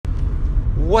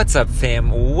What's up,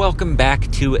 fam? Welcome back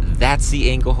to That's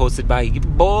the Angle, hosted by your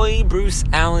boy Bruce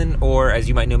Allen, or as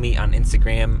you might know me on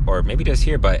Instagram, or maybe just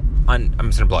here, but I'm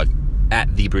just gonna blog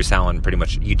at the Bruce Allen, pretty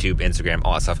much YouTube, Instagram,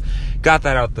 all that stuff. Got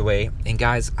that out the way, and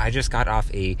guys, I just got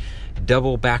off a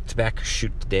double back-to-back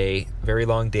shoot today. Very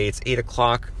long day. It's 8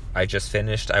 o'clock. I just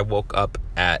finished. I woke up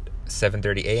at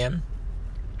 7:30 a.m.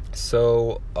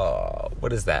 So,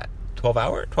 what is that?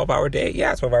 12-hour day?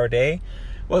 Yeah, 12-hour day.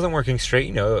 Wasn't working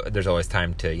straight. There's always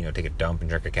time to, take a dump and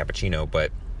drink a cappuccino,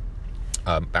 but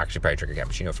actually probably drink a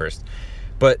cappuccino first.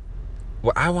 But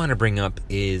what I want to bring up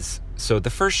is, so the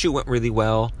first shoot went really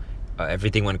well.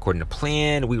 Everything went according to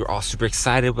plan. We were all super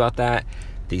excited about that.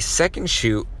 The second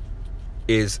shoot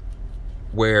is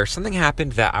where something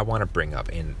happened that I want to bring up,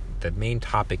 and the main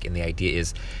topic and the idea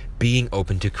is being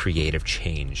open to creative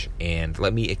change. And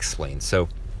let me explain. So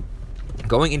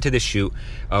going into the shoot,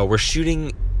 we're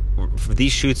shooting. For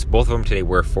these shoots, both of them today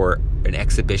were for an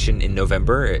exhibition in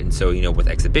November. And so, with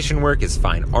exhibition work is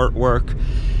fine artwork.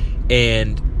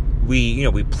 And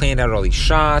we planned out all these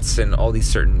shots and all these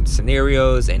certain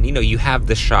scenarios. And, you have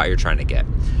the shot you're trying to get.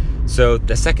 So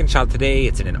the second shot today,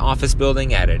 it's in an office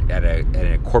building at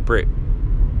a corporate,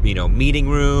 meeting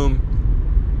room.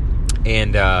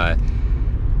 And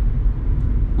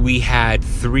we had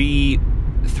three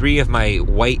of my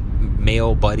white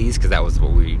male buddies, because that was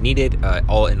what we needed,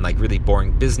 all in really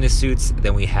boring business suits.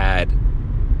 Then we had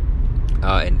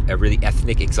a really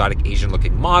ethnic, exotic, Asian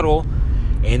looking model,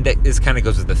 and this kind of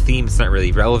goes with the theme. It's not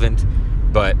really relevant,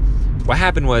 but what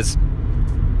happened was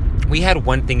we had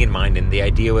one thing in mind, and the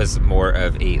idea was more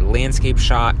of a landscape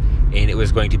shot, and it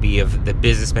was going to be of the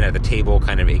businessman at the table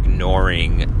kind of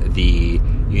ignoring the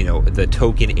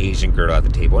token Asian girl at the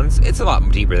table. And it's a lot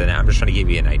deeper than that. I'm just trying to give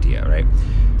you an idea, right?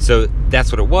 So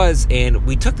that's what it was. And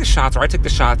we took the shots, or I took the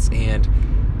shots, and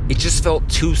it just felt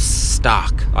too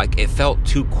stock. It felt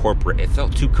too corporate. It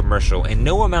felt too commercial. And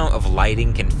no amount of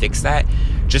lighting can fix that.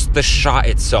 Just the shot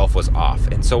itself was off.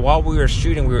 And so while we were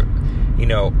shooting,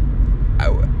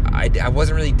 I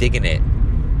wasn't really digging it.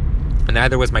 And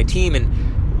neither was my team.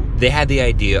 And they had the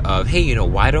idea of, hey,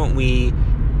 why don't we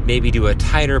maybe do a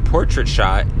tighter portrait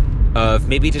shot of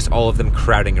maybe just all of them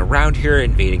crowding around here,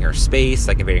 invading our space,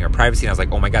 invading our privacy. And I was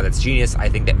like, oh my God, that's genius. I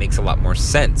think that makes a lot more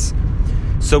sense.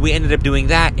 So we ended up doing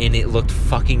that, and it looked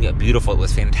fucking beautiful. It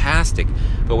was fantastic.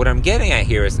 But what I'm getting at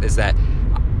here is that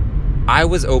I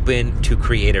was open to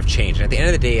creative change. And at the end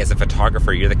of the day, as a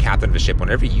photographer, you're the captain of the ship.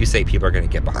 Whenever you say, people are going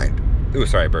to get behind. Ooh,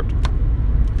 sorry, I burped.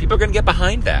 People are going to get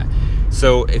behind that.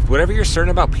 So if whatever you're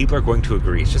certain about, people are going to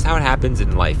agree. It's just how it happens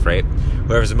in life, right?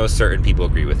 Whoever's the most certain, people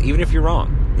agree with, even if you're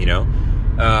wrong,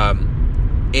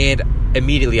 And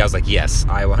immediately I was like, yes,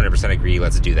 I 100% agree.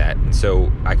 Let's do that. And so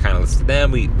I kind of listened to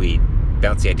them. We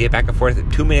bounced the idea back and forth.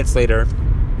 2 minutes later,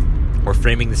 we're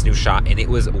framing this new shot, and it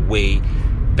was way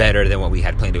better than what we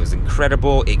had planned. It was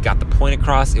incredible. It got the point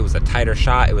across. It was a tighter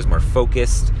shot. It was more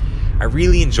focused. I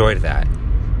really enjoyed that.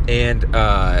 And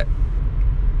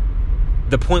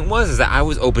the point was that I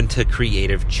was open to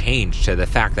creative change, to the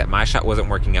fact that my shot wasn't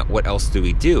working out. What else do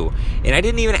we do? And I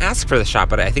didn't even ask for the shot,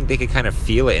 but I think they could kind of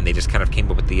feel it, and they just kind of came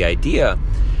up with the idea,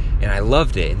 and I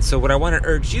loved it. And so what I want to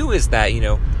urge you is that,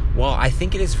 while I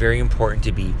think it is very important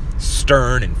to be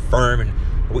stern and firm and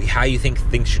how you think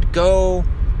things should go,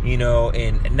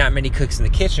 and not many cooks in the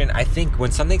kitchen, I think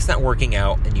when something's not working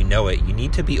out and you know it, you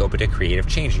need to be open to creative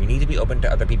change. You need to be open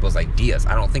to other people's ideas.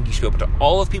 I don't think you should be open to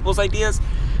all of people's ideas,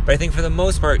 but I think for the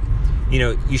most part,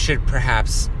 you should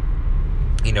perhaps,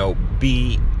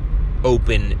 be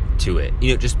open to it.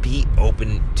 Just be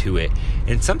open to it.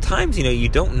 And sometimes, you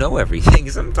don't know everything.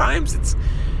 Sometimes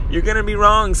you're going to be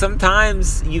wrong.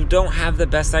 Sometimes you don't have the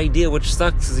best idea, which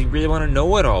sucks because you really want to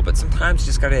know it all. But sometimes you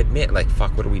just got to admit,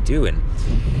 fuck, what are we doing?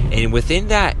 And within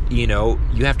that, you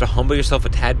have to humble yourself a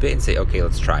tad bit and say, okay,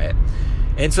 let's try it.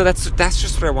 And so that's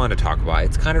just what I wanted to talk about.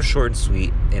 It's kind of short and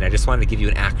sweet, and I just wanted to give you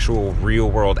an actual real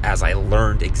world as I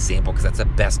learned example, because that's the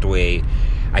best way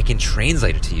I can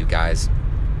translate it to you guys.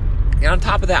 And on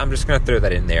top of that, I'm just going to throw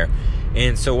that in there.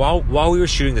 And so while we were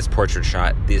shooting this portrait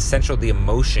shot, the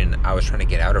emotion I was trying to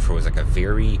get out of her was a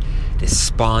very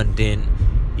despondent,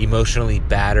 emotionally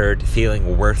battered,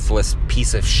 feeling worthless,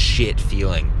 piece of shit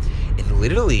feeling. And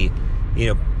literally,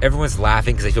 everyone's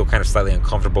laughing because they feel kind of slightly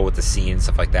uncomfortable with the scene and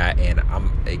stuff like that. And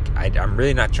I'm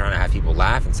really not trying to have people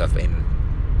laugh and stuff. And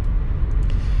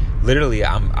literally,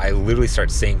 I literally start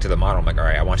saying to the model, I'm like, all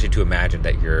right, I want you to imagine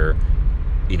that you're,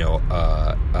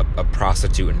 a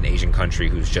prostitute in an Asian country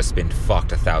who's just been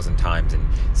fucked 1,000 times, and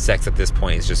sex at this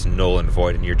point is just null and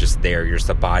void, and you're just there. You're just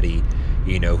a body,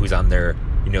 who's on their,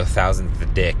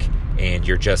 1,000th dick, and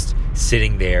you're just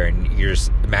sitting there, and you're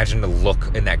just imagine the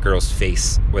look in that girl's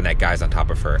face when that guy's on top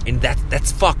of her. And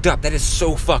that's fucked up. That is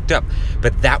so fucked up.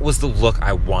 But that was the look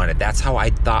I wanted. That's how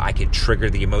I thought I could trigger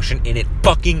the emotion, and it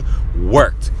fucking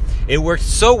worked. It worked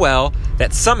so well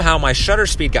that somehow my shutter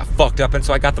speed got fucked up, and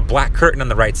so I got the black curtain on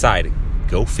the right side.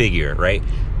 Go figure, right?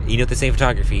 You know, at the same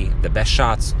photography, the best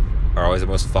shots are always the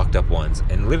most fucked up ones.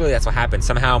 And literally that's what happened.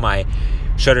 Somehow my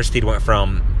shutter speed went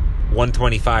from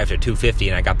 125 to 250,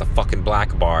 and I got the fucking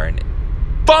black bar, and it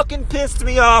fucking pissed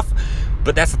me off.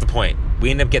 But that's not the point. We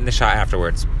ended up getting the shot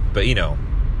afterwards. But, you know,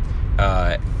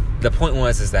 the point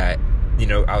is that, you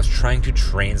know, I was trying to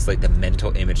translate the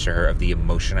mental image to her of the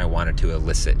emotion I wanted to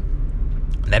elicit.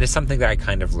 And that is something that I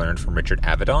kind of learned from Richard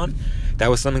Avedon. That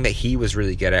was something that he was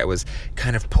really good at, was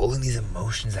kind of pulling these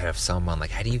emotions out of someone. Like,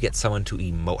 how do you get someone to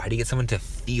emote? How do you get someone to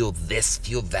feel this,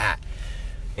 feel that?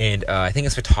 And I think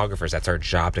as photographers, that's our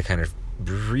job, to kind of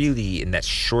really, in that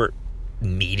short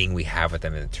meeting we have with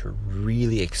them, and to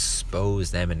really expose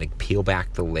them and to peel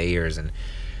back the layers and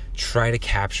try to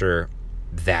capture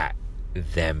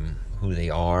them, who they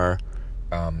are,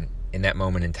 in that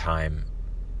moment in time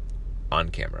on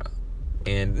camera.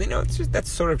 And, you know,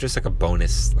 that's sort of just like a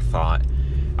bonus thought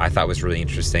I thought was really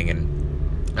interesting,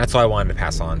 and that's all I wanted to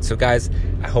pass on. So, guys,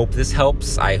 I hope this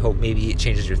helps. I hope maybe it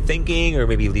changes your thinking, or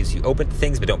maybe leaves you open to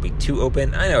things, but don't be too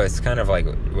open. I know it's kind of like,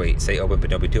 say open, but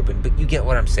don't be too open, but you get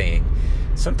what I'm saying.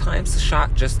 Sometimes the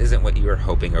shot just isn't what you were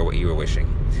hoping or what you were wishing.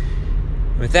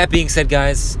 With that being said,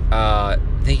 guys,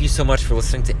 thank you so much for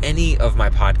listening to any of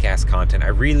my podcast content. I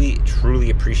really,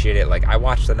 truly appreciate it. Like, I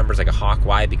watch the numbers like a hawk.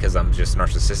 Why? Because I'm just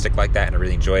narcissistic like that, and I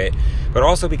really enjoy it. But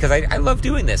also because I love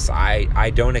doing this.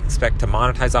 I don't expect to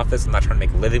monetize off this. I'm not trying to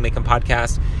make a living making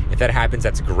podcasts. If that happens,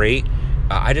 that's great.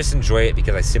 I just enjoy it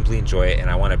because I simply enjoy it,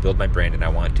 and I want to build my brand, and I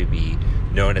want to be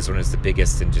known as one of the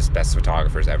biggest and just best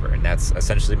photographers ever. And that's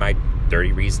essentially my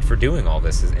dirty reason for doing all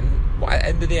this. And at the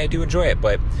end of the day, I do enjoy it,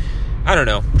 but I don't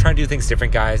know. I'm trying to do things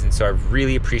different, guys, and so I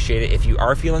really appreciate it. If you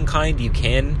are feeling kind, you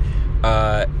can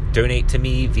donate to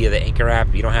me via the Anchor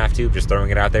app. You don't have to. Just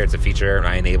throwing it out there. It's a feature.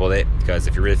 I enabled it because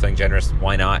if you're really feeling generous,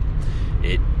 why not?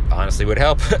 It honestly would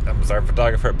help. I'm sorry,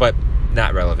 photographer, but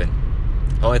not relevant.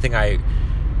 The only thing I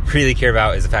really care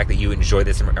about is the fact that you enjoy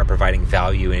this and are providing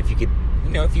value. And if you could, you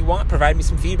know, if you want, provide me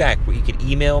some feedback. You could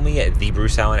email me at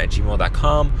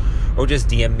thebruceallen@gmail.com, or just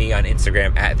DM me on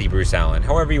Instagram at thebruceallen.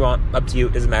 However you want, up to you,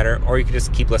 it doesn't matter. Or you can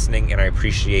just keep listening, and I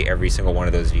appreciate every single one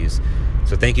of those views.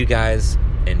 So thank you, guys,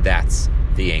 and that's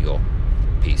The Angle.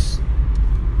 Peace.